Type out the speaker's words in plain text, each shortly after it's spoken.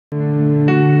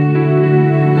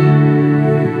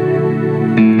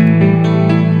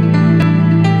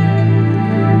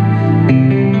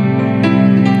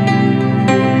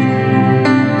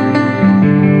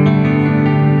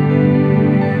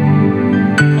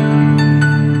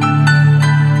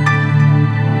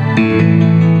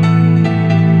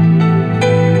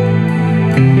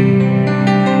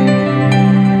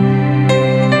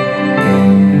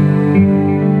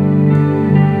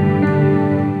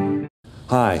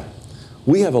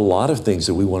We have a lot of things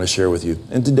that we want to share with you,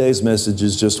 and today's message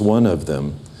is just one of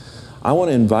them. I want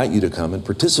to invite you to come and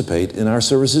participate in our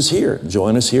services here.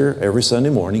 Join us here every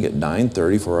Sunday morning at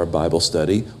 9:30 for our Bible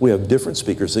study. We have different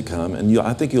speakers that come, and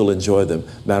I think you'll enjoy them.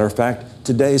 Matter of fact,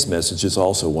 today's message is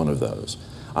also one of those.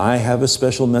 I have a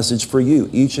special message for you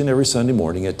each and every Sunday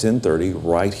morning at 10:30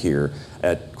 right here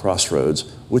at Crossroads,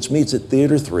 which meets at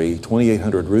Theater 3,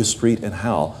 2800 Ruth Street in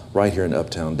Howell, right here in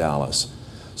Uptown Dallas.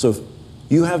 So if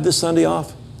you have this Sunday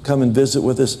off, come and visit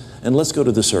with us, and let's go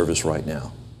to the service right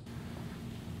now.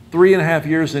 3.5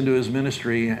 years into his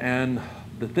ministry, and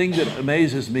the thing that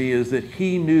amazes me is that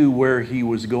he knew where he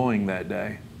was going that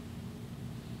day.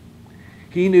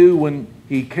 He knew when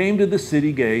he came to the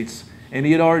city gates, and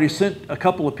he had already sent a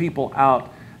couple of people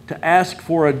out to ask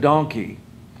for a donkey.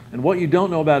 And what you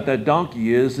don't know about that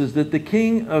donkey is that the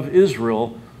king of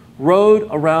Israel rode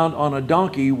around on a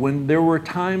donkey when there were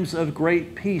times of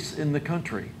great peace in the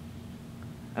country.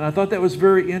 And I thought that was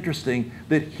very interesting,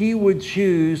 that he would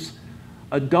choose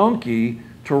a donkey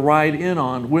to ride in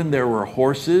on when there were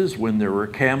horses, when there were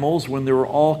camels, when there were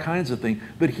all kinds of things.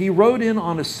 But he rode in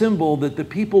on a symbol that the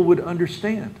people would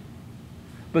understand.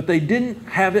 But they didn't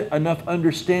have enough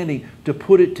understanding to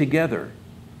put it together.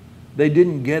 They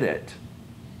didn't get it.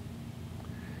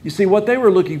 You see, what they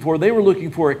were looking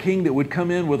for a king that would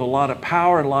come in with a lot of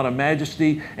power and a lot of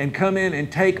majesty and come in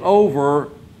and take over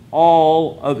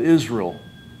all of Israel.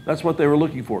 That's what they were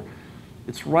looking for.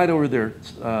 It's right over there.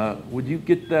 Would you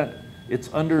get that? It's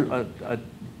under a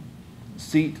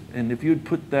seat, and if you'd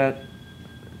put that,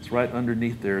 it's right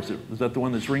underneath there. Is that the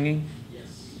one that's ringing?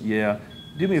 Yes. Yeah.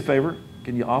 Do me a favor.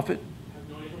 Can you off it?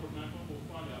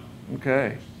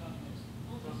 Okay.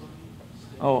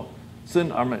 Oh,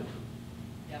 send our man.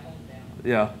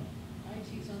 Yeah.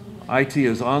 IT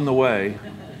is on the way.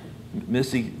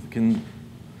 Missy can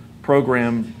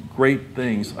program great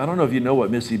things. I don't know if you know what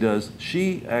Missy does.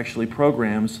 She actually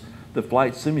programs the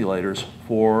flight simulators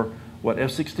for, what,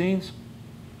 F-16s?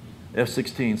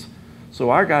 F-16s. So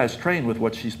our guys train with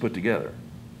what she's put together.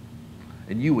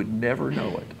 And you would never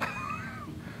know it.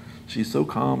 She's so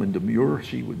calm and demure,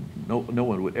 no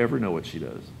one would ever know what she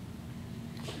does.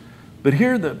 But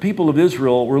here the people of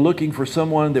Israel were looking for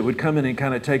someone that would come in and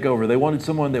kind of take over. They wanted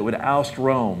someone that would oust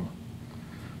Rome.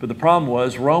 But the problem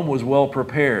was Rome was well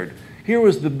prepared. Here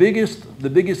was the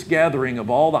biggest gathering of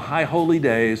all the high holy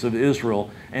days of Israel,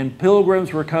 and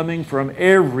pilgrims were coming from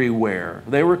everywhere.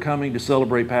 They were coming to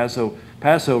celebrate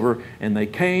Passover, and they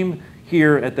came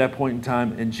here at that point in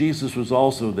time, and Jesus was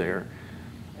also there.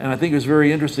 And I think it was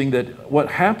very interesting that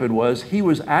what happened was he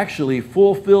was actually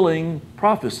fulfilling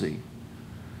prophecy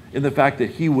in the fact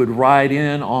that he would ride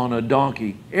in on a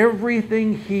donkey.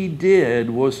 Everything he did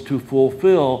was to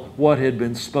fulfill what had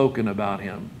been spoken about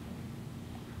him.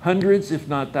 Hundreds, if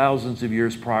not thousands of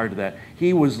years prior to that,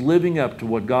 he was living up to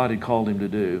what God had called him to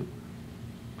do.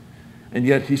 And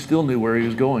yet he still knew where he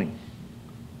was going.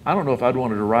 I don't know if I'd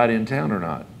wanted to ride in town or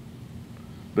not,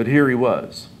 but here he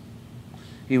was.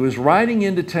 He was riding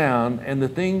into town, and the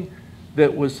thing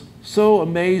that was so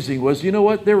amazing was, you know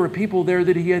what? There were people there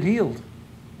that he had healed.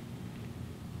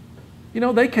 You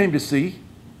know, they came to see.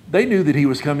 They knew that he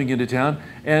was coming into town,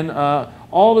 and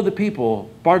all of the people,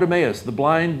 Bartimaeus, the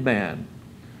blind man,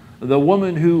 the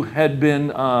woman who had been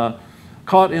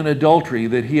caught in adultery,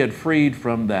 that he had freed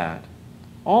from that.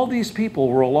 All these people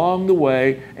were along the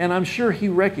way, and I'm sure he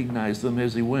recognized them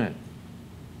as he went.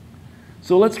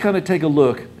 So let's kind of take a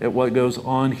look at what goes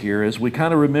on here as we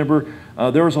kind of remember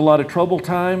there was a lot of troubled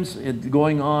times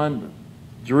going on.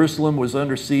 Jerusalem was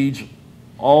under siege,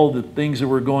 all the things that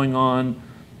were going on.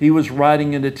 He was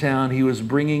riding into town. He was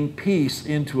bringing peace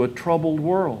into a troubled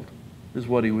world, is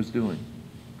what he was doing.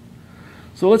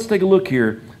 So let's take a look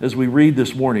here as we read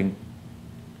this morning.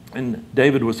 And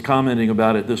David was commenting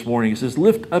about it this morning. He says,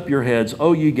 "Lift up your heads,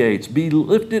 O ye gates, be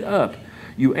lifted up,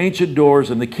 you ancient doors,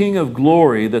 and the King of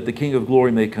glory, that the King of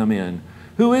glory may come in."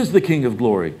 Who is the King of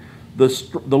glory?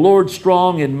 The Lord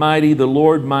strong and mighty, the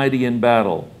Lord mighty in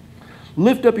battle.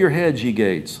 Lift up your heads, ye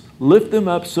gates. Lift them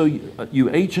up, so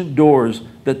you ancient doors,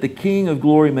 that the King of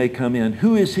glory may come in.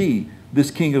 Who is he,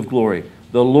 this King of glory?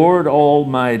 The Lord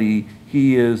Almighty,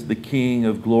 he is the King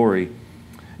of glory.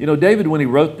 You know, David, when he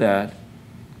wrote that,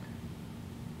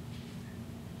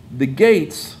 the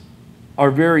gates are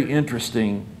very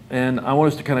interesting, and I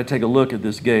want us to kind of take a look at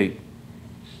this gate.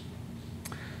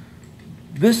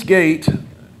 This gate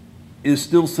is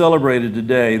still celebrated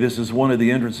today. This is one of the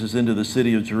entrances into the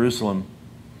city of Jerusalem.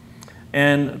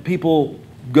 And people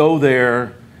go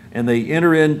there, and they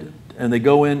enter in, and they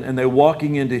go in, and they're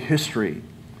walking into history.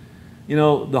 You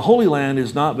know, the Holy Land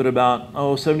is not but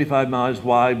about, 75 miles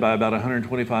wide by about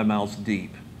 125 miles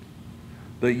deep.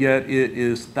 but yet it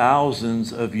is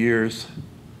thousands of years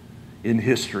in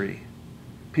history.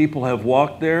 People have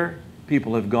walked there,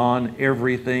 people have gone,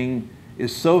 everything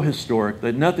is so historic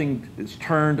that nothing is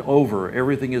turned over.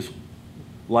 Everything is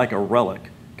like a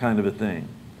relic kind of a thing.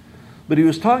 But he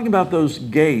was talking about those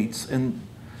gates, and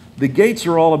the gates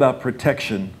are all about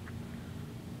protection.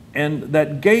 And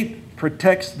that gate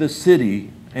protects the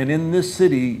city, and in this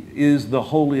city is the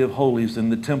Holy of Holies in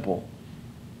the temple.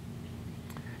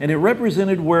 And it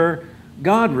represented where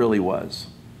God really was.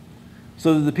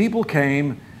 So that the people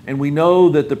came, and we know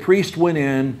that the priest went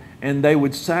in and they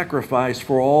would sacrifice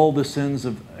for all the sins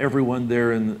of everyone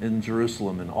there in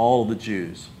Jerusalem and all the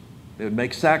Jews. They would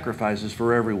make sacrifices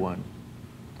for everyone.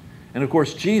 And of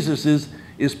course, Jesus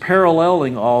is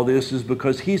paralleling all this is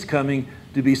because he's coming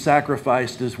to be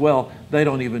sacrificed as well. They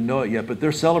don't even know it yet, but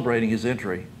they're celebrating his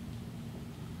entry.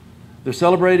 They're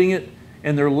celebrating it,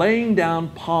 and they're laying down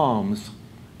palms.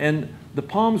 And the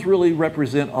palms really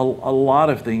represent a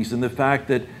lot of things in the fact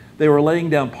that they were laying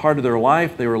down part of their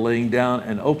life. They were laying down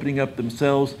and opening up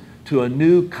themselves to a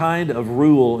new kind of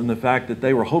rule in the fact that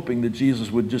they were hoping that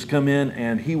Jesus would just come in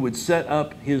and he would set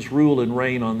up his rule and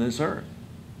reign on this earth.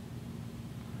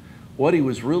 What he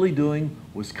was really doing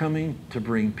was coming to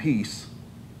bring peace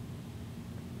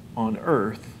on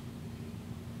earth.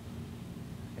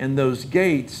 And those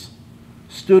gates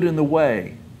stood in the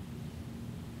way.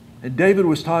 And David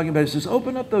was talking about, he says,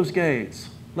 open up those gates.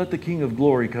 Let the King of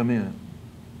Glory come in.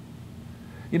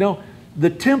 You know, the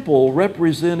temple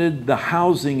represented the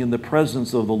housing and the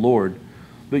presence of the Lord.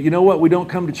 But you know what? We don't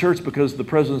come to church because the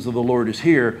presence of the Lord is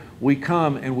here. We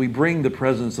come and we bring the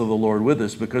presence of the Lord with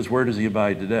us, because where does he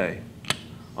abide today?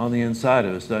 On the inside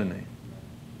of us, doesn't he?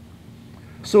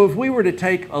 So if we were to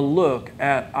take a look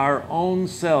at our own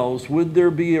selves, would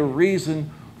there be a reason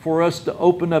for us to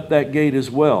open up that gate as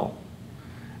well?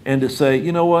 And to say,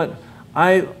 you know what?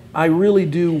 I really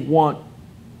do want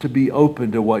to be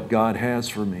open to what God has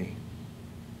for me.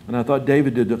 And I thought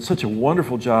David did such a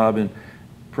wonderful job in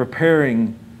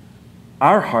preparing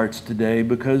our hearts today,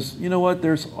 because you know what?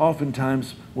 There's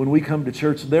oftentimes when we come to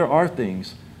church, there are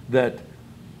things that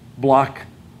block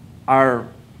our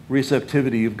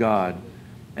receptivity of God.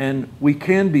 And we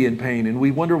can be in pain, and we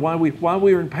wonder why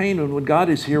we are in pain when God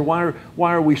is here. Why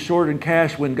are we short in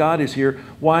cash when God is here?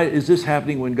 Why is this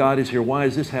happening when God is here? Why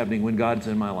is this happening when God's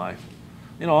in my life?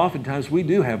 You know, oftentimes we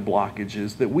do have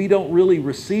blockages that we don't really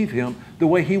receive him the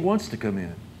way he wants to come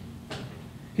in.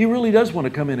 He really does want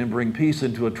to come in and bring peace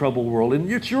into a troubled world,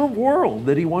 and it's your world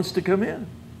that he wants to come in.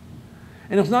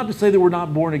 And it's not to say that we're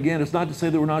not born again. It's not to say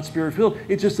that we're not spirit-filled.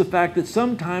 It's just the fact that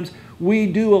sometimes we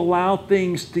do allow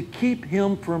things to keep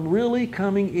him from really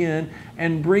coming in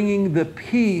and bringing the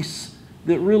peace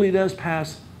that really does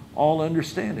pass all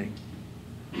understanding.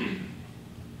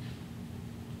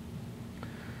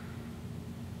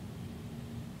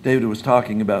 David was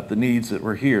talking about the needs that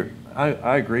were here.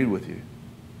 I agreed with you.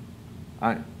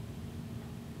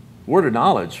 Word of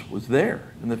knowledge was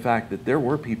there in the fact that there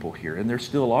were people here, and there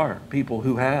still are people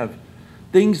who have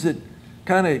things that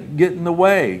kind of get in the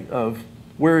way of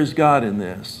where is God in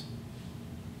this.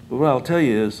 But what I'll tell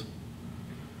you is,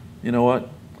 you know what?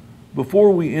 Before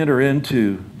we enter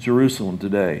into Jerusalem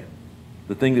today,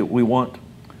 the thing that we want,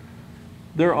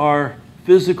 there are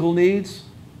physical needs,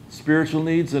 spiritual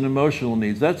needs, and emotional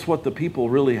needs. That's what the people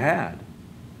really had.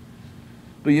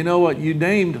 But you know what? You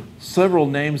named several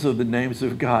names of the names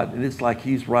of God, and it's like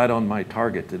he's right on my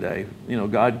target today. You know,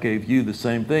 God gave you the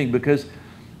same thing, because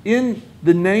in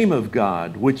the name of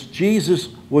God, which Jesus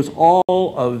was all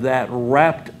of that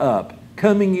wrapped up,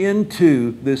 coming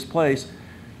into this place,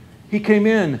 he came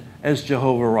in as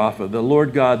Jehovah Rapha, the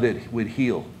Lord God that would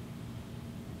heal.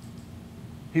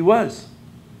 He was,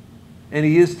 and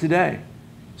he is today.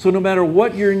 So no matter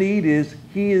what your need is,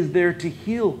 he is there to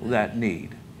heal that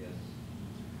need.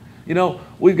 You know,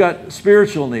 we've got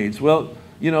spiritual needs. Well,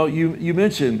 you know, you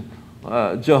mentioned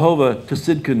Jehovah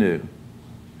Tsidkenu.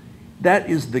 That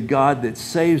is the God that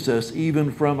saves us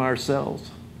even from ourselves.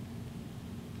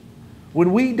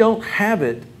 When we don't have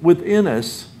it within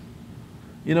us,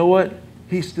 you know what?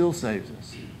 He still saves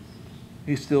us.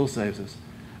 He still saves us.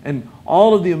 And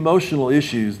all of the emotional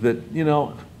issues that, you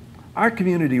know, our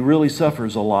community really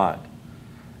suffers a lot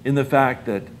in the fact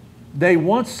that they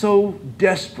want so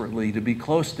desperately to be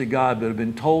close to God, but have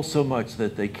been told so much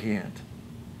that they can't.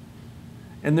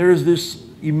 And there's this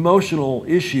emotional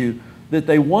issue that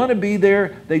they want to be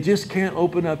there, they just can't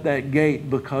open up that gate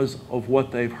because of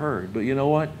what they've heard. But you know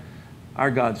what? Our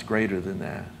God's greater than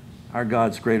that. Our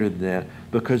God's greater than that,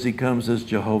 because he comes as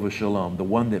Jehovah Shalom, the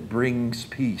one that brings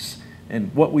peace.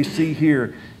 And what we see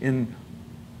here in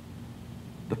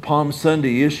The Palm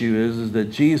Sunday issue is that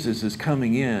Jesus is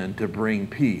coming in to bring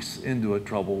peace into a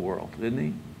troubled world, isn't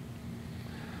he?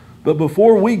 But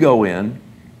before we go in,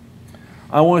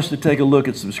 I want us to take a look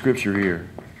at some scripture here,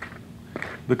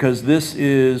 because this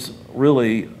is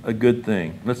really a good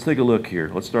thing. Let's take a look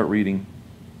here. Let's start reading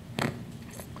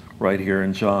right here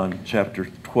in John chapter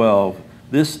 12.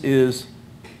 This is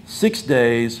 6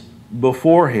 days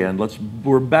beforehand.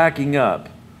 We're backing up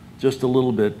just a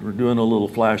little bit. We're doing a little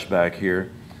flashback here.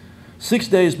 6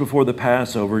 days before the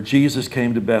Passover, Jesus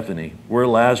came to Bethany, where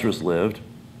Lazarus lived.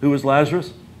 Who was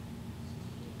Lazarus?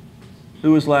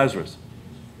 Who was Lazarus?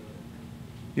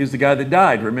 He was the guy that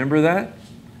died, remember that?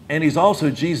 And he's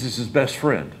also Jesus' best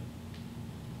friend.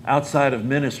 Outside of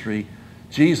ministry,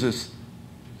 Jesus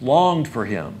longed for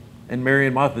him. And Mary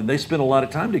and Martha, they spent a lot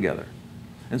of time together.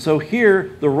 And so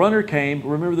here, the runner came.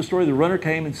 Remember the story? The runner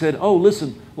came and said, oh,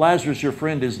 listen, Lazarus, your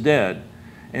friend, is dead.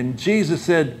 And Jesus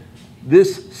said,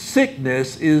 this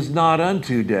sickness is not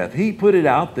unto death. He put it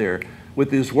out there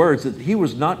with his words that he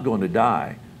was not going to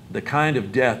die, the kind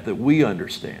of death that we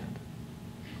understand.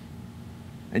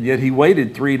 And yet he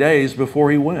waited 3 days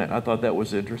before he went. I thought that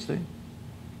was interesting.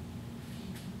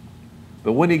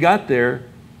 But when he got there,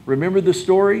 remember the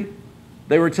story?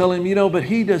 They were telling him, but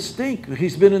he does stink.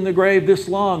 He's been in the grave this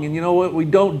long. And you know what? We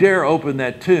don't dare open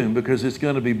that tomb because it's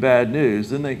going to be bad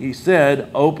news. And he said,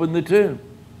 open the tomb.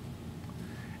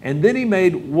 And then he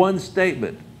made one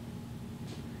statement.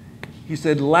 He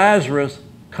said, Lazarus,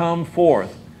 come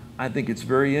forth. I think it's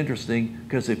very interesting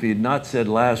because if he had not said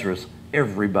Lazarus,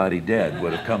 everybody dead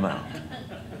would have come out.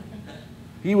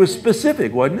 He was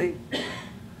specific, wasn't he?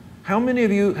 How many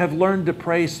of you have learned to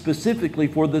pray specifically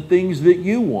for the things that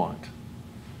you want?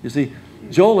 You see,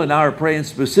 Joel and I are praying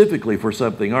specifically for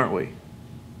something, aren't we?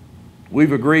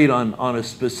 We've agreed on a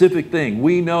specific thing.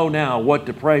 We know now what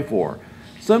to pray for.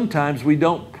 Sometimes we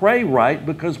don't pray right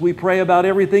because we pray about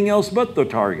everything else but the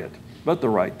target, but the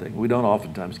right thing. We don't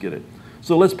oftentimes get it.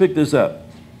 So let's pick this up.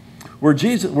 Where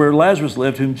Lazarus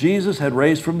lived, whom Jesus had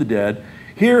raised from the dead,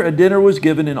 here a dinner was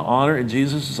given in honor, in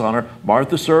Jesus' honor.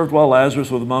 Martha served while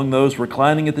Lazarus was among those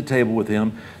reclining at the table with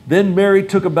him. Then Mary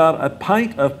took about a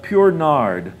pint of pure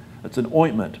nard, that's an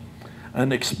ointment,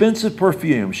 an expensive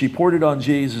perfume. She poured it on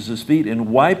Jesus' feet and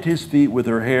wiped his feet with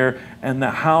her hair, and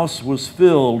the house was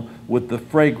filled with the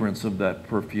fragrance of that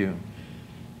perfume.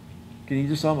 Can you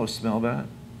just almost smell that?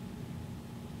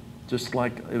 Just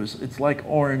like it's like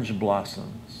orange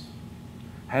blossoms.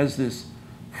 Has this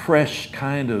fresh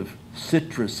kind of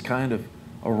citrus kind of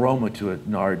aroma to it,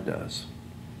 nard does.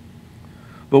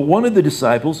 But one of the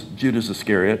disciples, Judas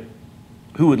Iscariot,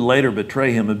 who would later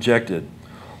betray him, objected.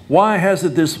 Why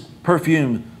hasn't this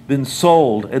perfume been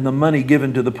sold and the money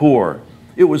given to the poor?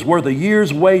 It was worth a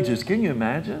year's wages. Can you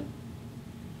imagine?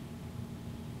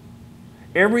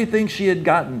 Everything she had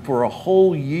gotten for a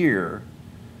whole year,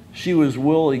 she was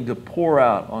willing to pour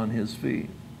out on his feet.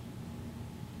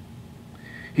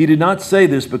 He did not say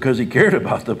this because he cared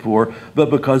about the poor, but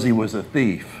because he was a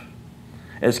thief.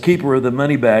 As keeper of the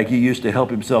money bag, he used to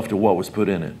help himself to what was put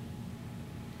in it.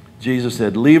 Jesus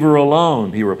said, leave her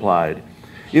alone, he replied.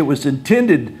 It was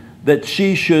intended that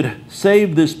she should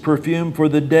save this perfume for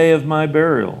the day of my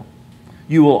burial.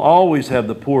 You will always have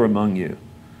the poor among you,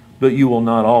 but you will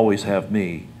not always have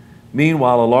me.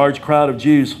 Meanwhile, a large crowd of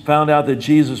Jews found out that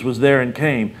Jesus was there and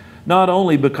came, not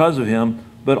only because of him,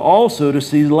 but also to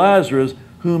see Lazarus,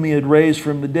 whom he had raised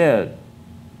from the dead.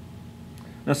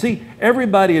 Now see,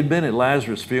 everybody had been at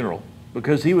Lazarus' funeral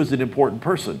because he was an important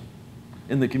person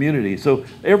in the community. So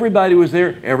everybody was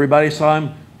there. Everybody saw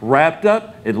him wrapped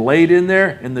up and laid in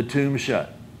there and the tomb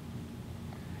shut.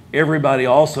 Everybody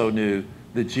also knew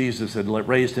that Jesus had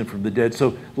raised him from the dead.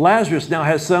 So Lazarus now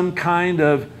has some kind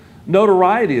of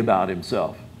notoriety about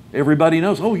himself. Everybody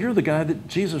knows, oh, you're the guy that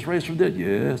Jesus raised from the dead.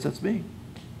 Yes, that's me.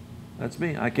 That's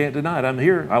me. I can't deny it. I'm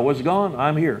here. I was gone.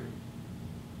 I'm here.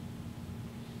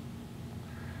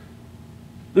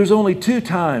 There's only 2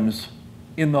 times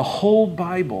in the whole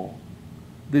Bible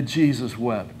that Jesus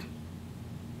wept.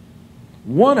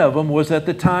 One of them was at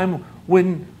the time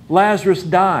when Lazarus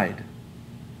died.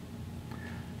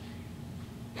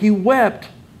 He wept,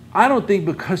 I don't think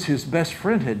because his best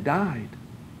friend had died.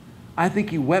 I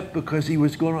think he wept because he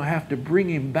was going to have to bring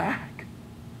him back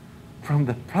from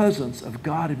the presence of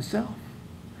God himself.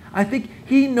 I think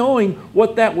he, knowing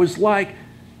what that was like,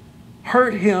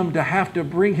 hurt him to have to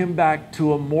bring him back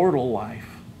to a mortal life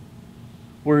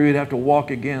where he'd have to walk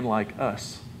again like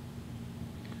us.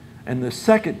 And the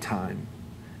second time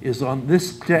is on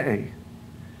this day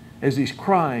as he's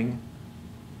crying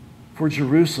for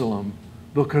Jerusalem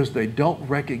because they don't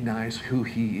recognize who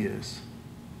he is.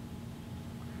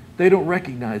 They don't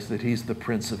recognize that he's the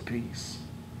Prince of Peace,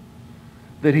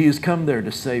 that he has come there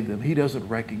to save them. He doesn't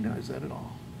recognize that at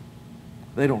all.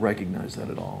 They don't recognize that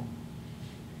at all.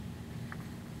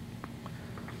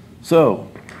 So,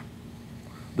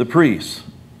 the priests.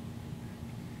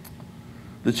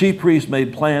 The chief priests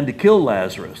made plan to kill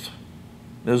Lazarus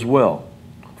as well.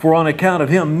 For on account of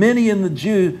him, many of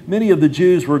the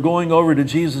Jews were going over to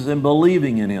Jesus and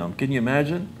believing in him. Can you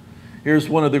imagine? Here's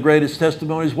one of the greatest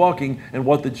testimonies walking, and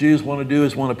what the Jews want to do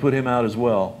is want to put him out as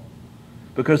well.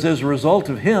 Because as a result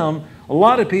of him, a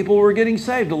lot of people were getting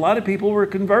saved. A lot of people were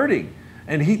converting.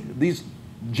 And these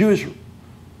Jewish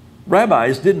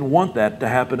rabbis didn't want that to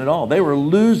happen at all. They were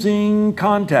losing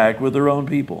contact with their own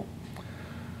people.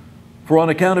 For on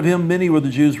account of him, many of the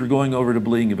Jews were going over to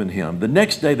believe in him. The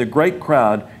next day, the great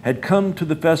crowd had come to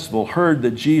the festival, heard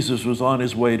that Jesus was on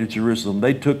his way to Jerusalem.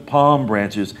 They took palm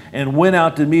branches and went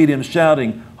out to meet him,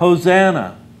 shouting,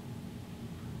 Hosanna!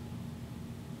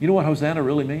 You know what Hosanna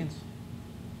really means?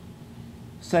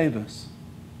 Save us.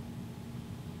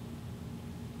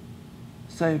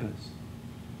 Save us.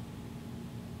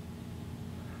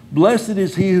 Blessed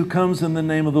is he who comes in the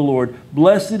name of the Lord.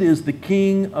 Blessed is the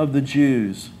King of the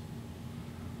Jews.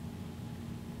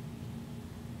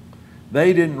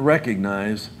 They didn't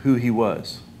recognize who he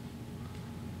was.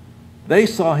 They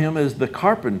saw him as the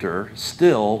carpenter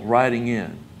still riding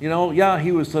in. You know, yeah,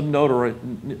 he was some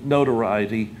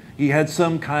notoriety. He had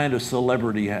some kind of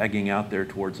celebrity hanging out there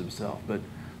towards himself, but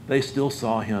they still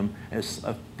saw him as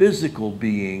a physical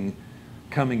being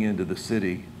coming into the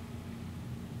city.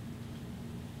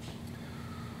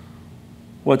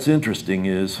 What's interesting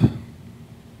is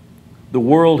the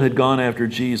world had gone after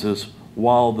Jesus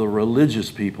while the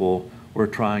religious people were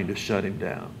trying to shut him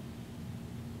down.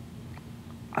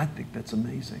 I think that's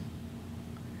amazing.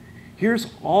 Here's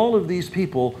all of these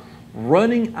people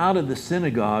running out of the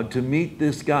synagogue to meet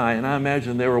this guy, and I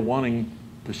imagine they were wanting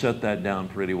to shut that down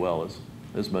pretty well,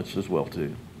 as much as well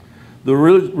too. The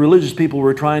religious people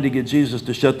were trying to get Jesus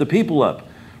to shut the people up.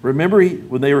 Remember,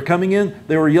 when they were coming in,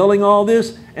 they were yelling all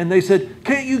this, and they said,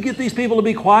 can't you get these people to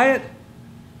be quiet?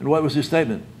 And what was his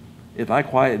statement? If I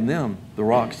quieten them, the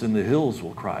rocks and the hills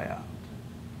will cry out.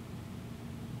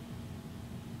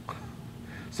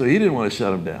 So he didn't want to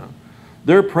shut them down.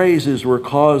 Their praises were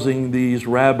causing these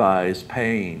rabbis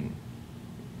pain.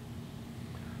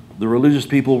 The religious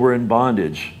people were in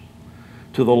bondage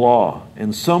to the law,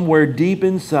 and somewhere deep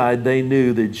inside they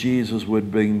knew that Jesus would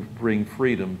bring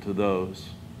freedom to those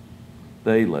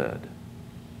they led.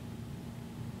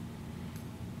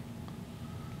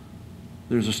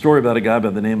 There's a story about a guy by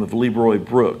the name of Leroy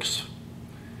Brooks.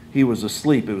 He was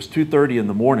asleep. It was 2:30 in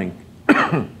the morning,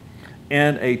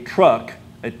 and a truck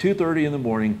at 2:30 in the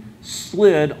morning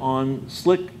slid on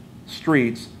slick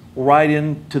streets right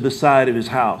into the side of his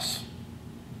house.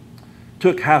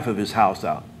 Took half of his house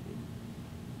out.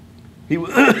 He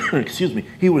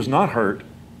was not hurt.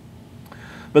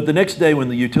 But the next day when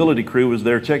the utility crew was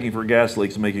there checking for gas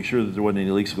leaks and making sure that there wasn't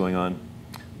any leaks going on,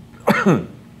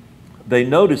 they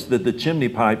noticed that the chimney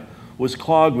pipe was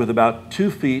clogged with about 2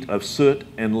 feet of soot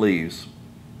and leaves.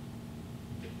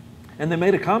 And they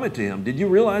made a comment to him. Did you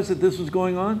realize that this was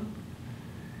going on?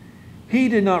 He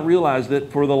did not realize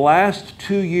that for the last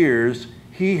 2 years,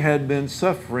 he had been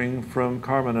suffering from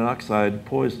carbon monoxide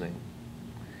poisoning.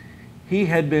 He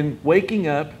had been waking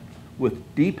up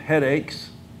with deep headaches,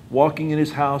 walking in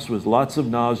his house with lots of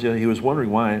nausea. He was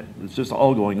wondering why it's just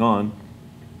all going on.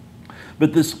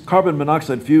 But this carbon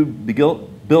monoxide fume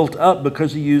built up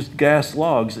because he used gas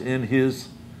logs in his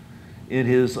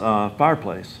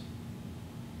fireplace.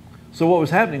 So what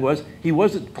was happening was he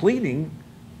wasn't cleaning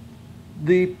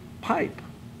the pipe,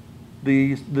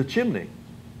 the chimney.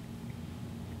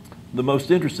 The most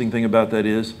interesting thing about that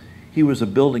is he was a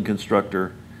building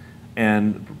constructor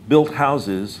and built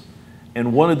houses,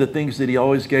 and one of the things that he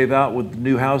always gave out with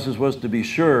new houses was to be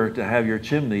sure to have your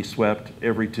chimney swept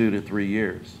every 2 to 3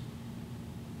 years.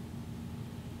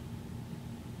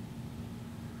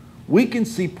 We can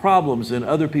see problems in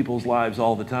other people's lives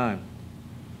all the time,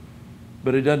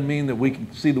 but it doesn't mean that we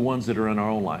can see the ones that are in our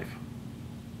own life.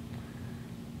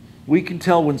 We can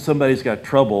tell when somebody's got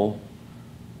trouble.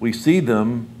 We see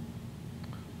them,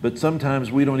 but sometimes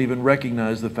we don't even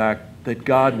recognize the fact that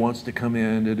God wants to come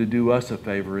in and to do us a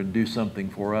favor and do something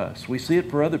for us. We see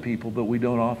it for other people, but we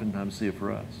don't oftentimes see it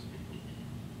for us.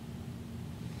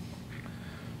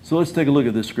 So let's take a look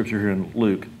at this scripture here in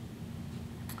Luke.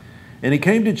 And he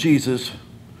came to Jesus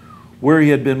where he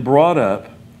had been brought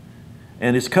up,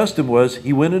 and his custom was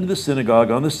he went into the synagogue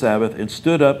on the Sabbath and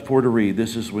stood up for to read.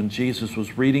 This is when Jesus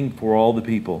was reading for all the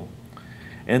people.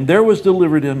 And there was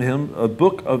delivered to him a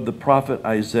book of the prophet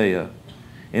Isaiah.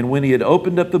 And when he had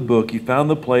opened up the book, he found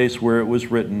the place where it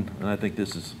was written, and I think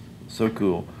this is so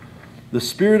cool, "The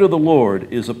Spirit of the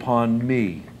Lord is upon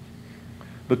me,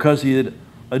 because he had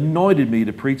anointed me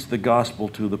to preach the gospel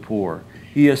to the poor.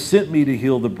 He has sent me to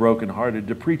heal the brokenhearted,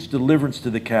 to preach deliverance to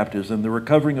the captives and the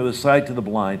recovering of the sight to the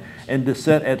blind, and to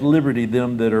set at liberty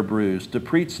them that are bruised, to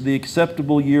preach the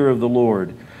acceptable year of the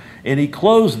Lord." And he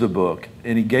closed the book,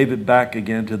 and he gave it back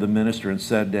again to the minister and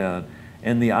sat down.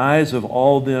 And the eyes of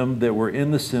all them that were in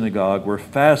the synagogue were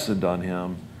fastened on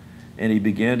him, and he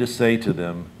began to say to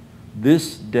them,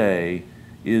 "This day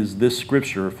is this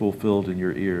scripture fulfilled in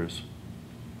your ears."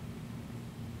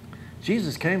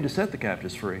 Jesus came to set the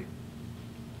captives free.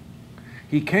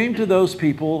 He came to those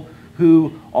people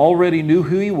who already knew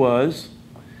who he was.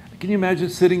 Can you imagine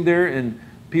sitting there and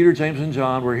Peter, James, and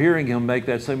John were hearing him make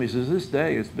that statement? He says, "This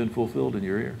day it's been fulfilled in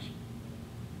your ears.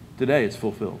 Today it's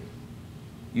fulfilled.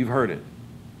 You've heard it.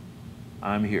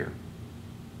 I'm here."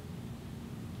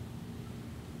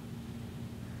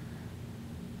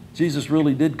 Jesus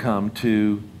really did come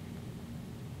to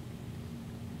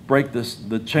break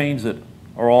the chains that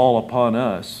are all upon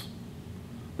us,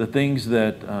 the things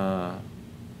that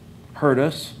hurt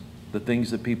us, the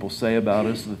things that people say about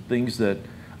us, the things that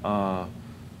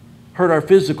hurt our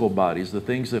physical bodies, the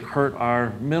things that hurt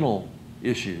our mental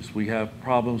issues. We have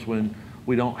problems when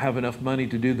we don't have enough money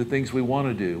to do the things we want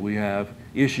to do. We have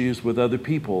issues with other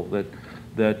people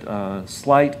that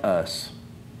slight us.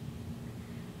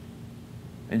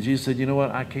 And Jesus said, "You know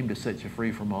what? I came to set you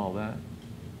free from all that.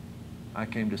 I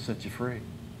came to set you free.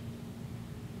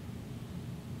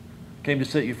 Came to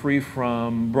set you free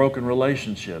from broken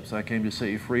relationships. I came to set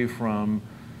you free from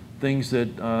things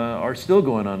that are still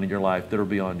going on in your life that are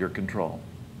beyond your control."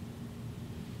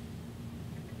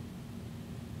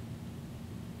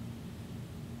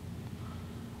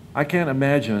 I can't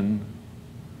imagine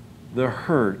the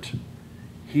hurt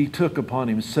he took upon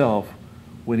himself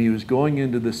when he was going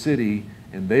into the city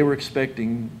and they were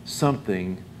expecting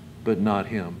something but not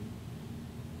him.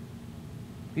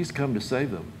 He's come to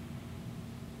save them.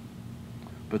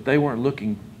 But they weren't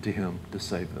looking to him to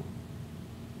save them.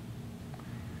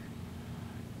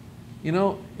 You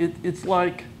know, it's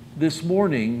like this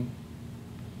morning,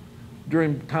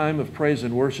 during time of praise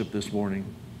and worship this morning,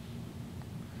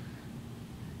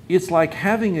 it's like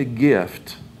having a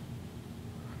gift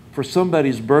for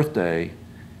somebody's birthday,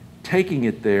 taking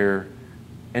it there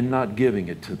and not giving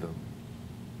it to them.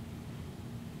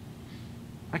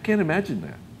 I can't imagine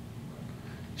that.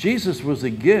 Jesus was a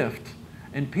gift,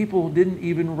 and people didn't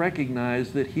even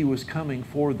recognize that he was coming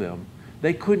for them.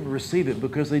 They couldn't receive it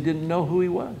because they didn't know who he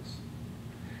was.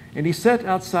 And he sat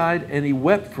outside and he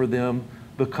wept for them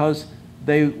because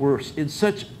they were in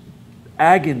such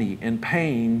agony and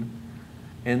pain,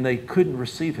 and they couldn't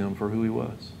receive him for who he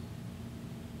was.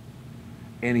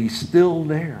 And he's still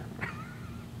there.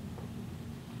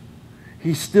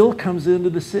 He still comes into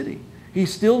the city. He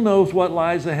still knows what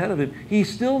lies ahead of him. He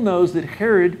still knows that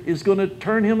Herod is going to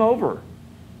turn him over.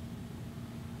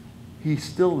 He's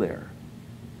still there.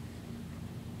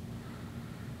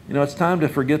 You know, it's time to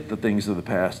forget the things of the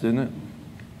past, isn't it?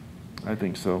 I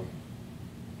think so.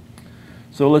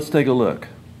 So let's take a look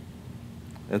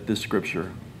at this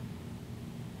scripture.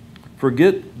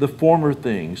 "Forget the former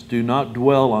things. Do not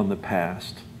dwell on the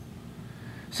past.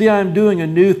 See, I am doing a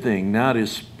new thing. Now it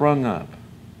is sprung up.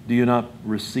 Do you not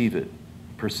perceive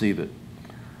it?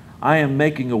 I am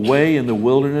making a way in the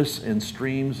wilderness and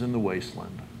streams in the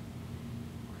wasteland."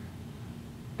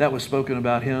 That was spoken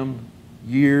about him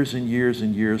years and years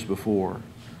and years before.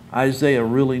 Isaiah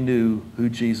really knew who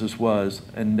Jesus was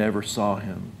and never saw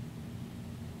him.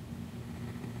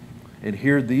 And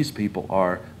here these people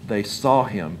are. They saw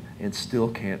him and still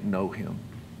can't know him.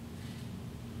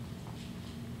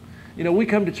 You know, we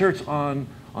come to church on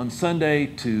Sunday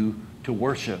to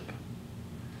worship.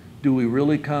 Do we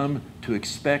really come to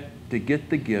expect to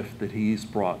get the gift that he's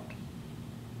brought?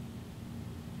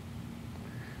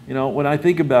 You know, when I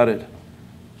think about it,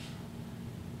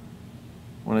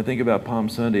 when I think about Palm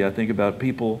Sunday, I think about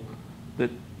people that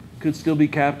could still be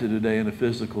captive today in a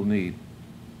physical need.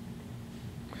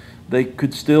 They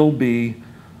could still be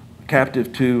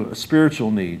captive to a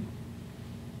spiritual need.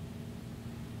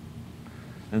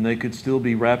 And they could still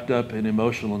be wrapped up in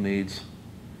emotional needs.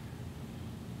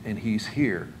 And he's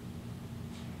here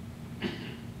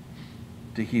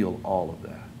to heal all of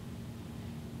that.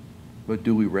 But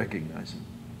do we recognize him?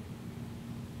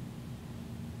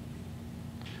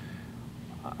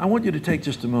 I want you to take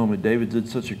just a moment. David did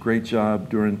such a great job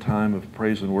during time of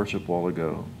praise and worship a while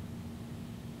ago.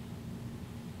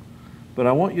 But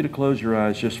I want you to close your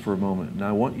eyes just for a moment, and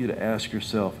I want you to ask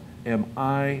yourself, am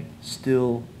I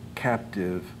still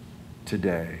captive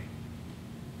today.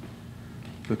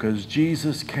 Because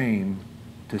Jesus came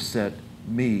to set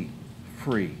me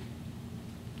free.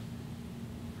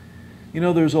 You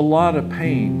know, there's a lot of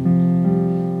pain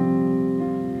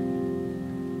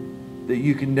that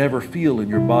you can never feel in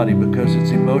your body because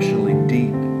it's emotionally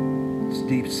deep. It's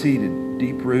deep-seated,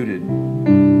 deep-rooted.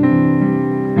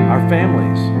 Our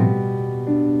families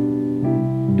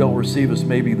don't receive us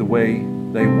maybe the way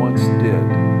they once did.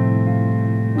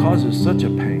 It causes such a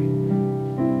pain.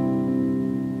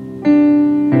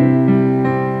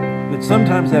 That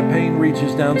sometimes that pain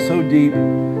reaches down so deep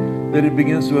that it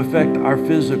begins to affect our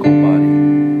physical body.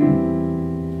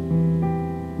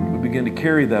 We begin to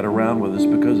carry that around with us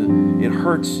because it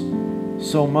hurts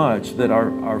so much that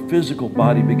our physical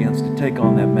body begins to take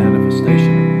on that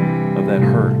manifestation of that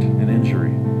hurt and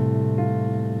injury.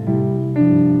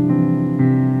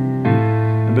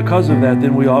 And because of that,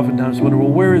 then we oftentimes wonder, well,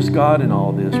 where is God in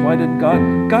all this? Why didn't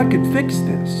God could fix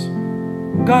this.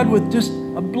 God, with just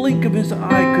a blink of his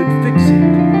eye, could fix it.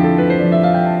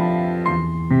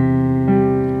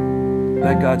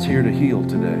 That God's here to heal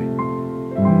today.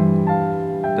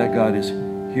 That God is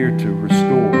here to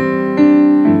restore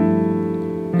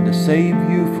and to save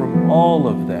you from all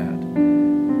of that.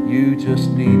 You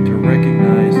just need to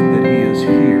recognize that he is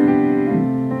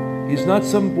here. He's not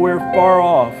somewhere far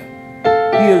off.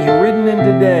 He has ridden in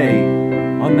today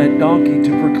on that donkey to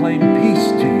proclaim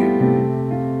peace to you.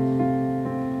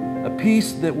 A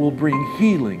peace that will bring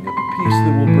healing, a peace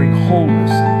that will bring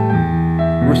wholeness,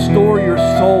 and restore your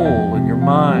soul and your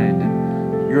mind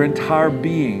and your entire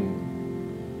being.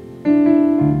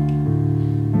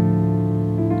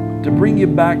 To bring you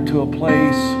back to a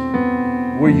place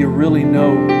where you really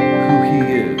know who he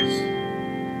is.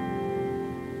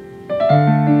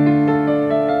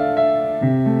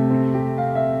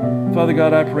 Father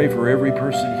God, I pray for every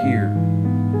person here.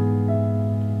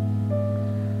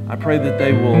 I pray that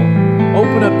they will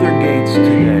open up their gates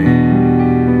today.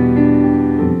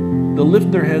 They'll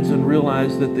lift their heads and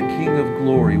realize that the King of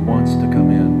Glory wants to come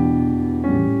in.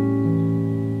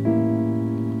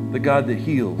 The God that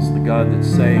heals, the God that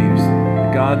saves,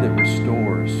 the God that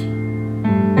restores.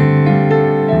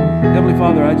 Heavenly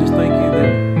Father, I just thank you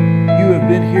that you have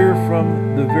been here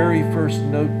from the very first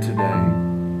note today.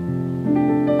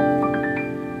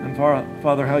 And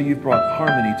Father, how you've brought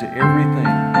harmony to everything,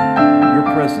 your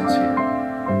presence here.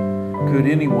 Could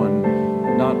anyone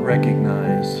not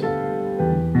recognize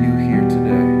you here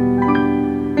today?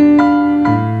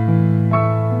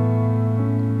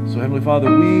 So Heavenly Father,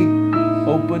 we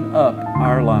open up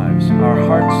our lives, our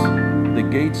hearts, the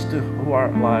gates to who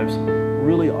our lives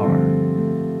really are.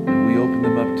 And we open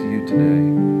them up to you today.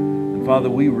 And Father,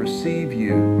 we receive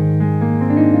you,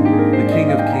 the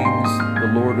King of Kings, the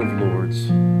Lord of Lords.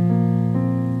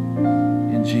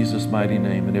 In Jesus' mighty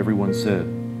name. And everyone said,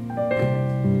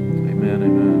 amen,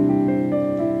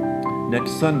 amen.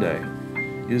 Next Sunday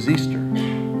is Easter,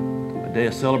 a day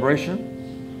of celebration.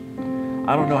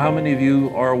 I don't know how many of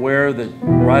you are aware that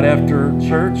right after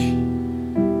church,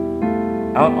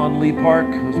 out on Lee Park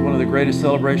was one of the greatest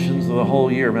celebrations of the whole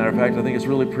year. Matter of fact, I think it's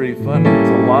really pretty fun. It's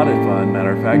a lot of fun.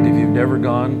 Matter of fact, if you've never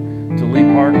gone to Lee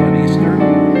Park on Easter,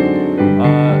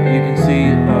 you can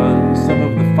see some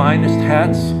of the finest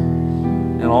hats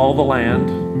in all the land,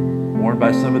 worn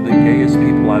by some of the gayest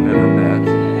people I've ever met.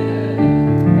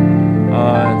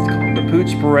 It's called the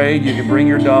Pooch Parade. You can bring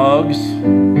your dogs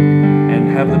and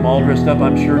have them all dressed up.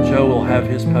 I'm sure Joe will have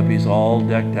his puppies all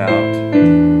decked out.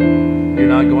 You're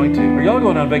not going to? Are y'all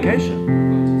going on vacation?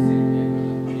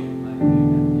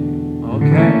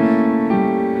 Okay.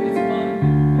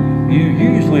 You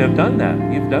usually have done that.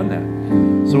 You've done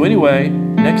that. So anyway,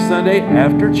 next Sunday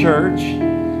after church,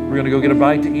 we're going to go get a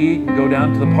bite to eat, go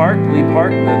down to the park, Lee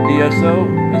Park, the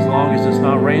DSO. As long as it's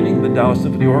not raining, the Dallas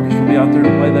Symphony Orchestra will be out there to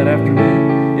play that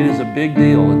afternoon. It is a big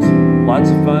deal. It's lots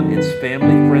of fun. It's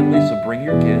family friendly, so bring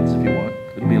your kids if you want.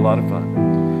 It'll be a lot of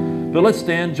fun. But let's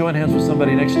stand, join hands with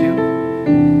somebody next to you.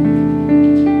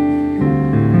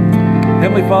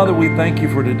 Heavenly Father, we thank you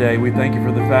for today. We thank you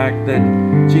for the fact that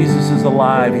Jesus is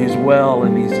alive, he's well,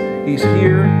 and he's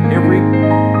here. Every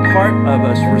part of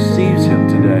us receives him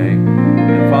today.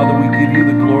 And Father, we give you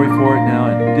the glory for it now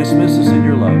and dismiss us in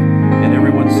your love. And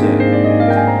everyone said,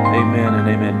 amen and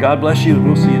amen. God bless you, and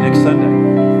we'll see you next Sunday.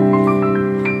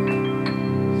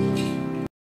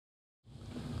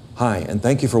 Hi, and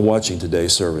thank you for watching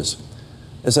today's service.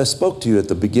 As I spoke to you at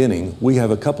the beginning, we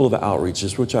have a couple of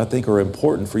outreaches which I think are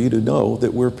important for you to know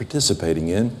that we're participating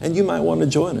in, and you might want to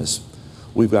join us.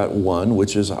 We've got one,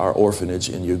 which is our orphanage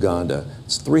in Uganda.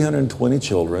 It's 320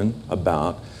 children,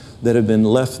 about, that have been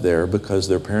left there because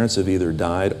their parents have either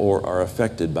died or are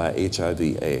affected by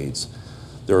HIV/AIDS.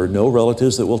 There are no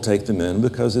relatives that will take them in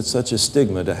because it's such a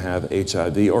stigma to have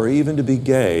HIV or even to be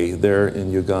gay there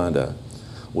in Uganda.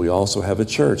 We also have a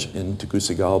church in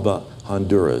Tegucigalpa,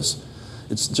 Honduras.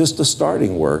 It's just a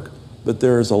starting work, but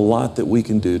there is a lot that we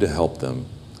can do to help them.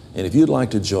 And if you'd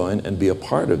like to join and be a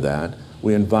part of that,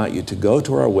 we invite you to go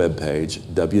to our webpage,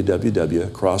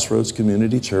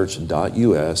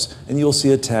 www.crossroadscommunitychurch.us, and you'll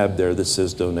see a tab there that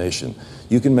says donation.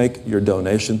 You can make your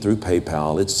donation through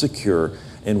PayPal. It's secure,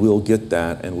 and we'll get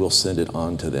that and we'll send it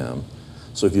on to them.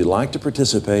 So if you'd like to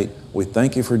participate, we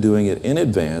thank you for doing it in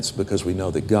advance because we know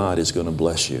that God is going to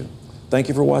bless you. Thank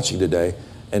you for watching today,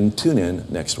 and tune in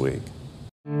next week.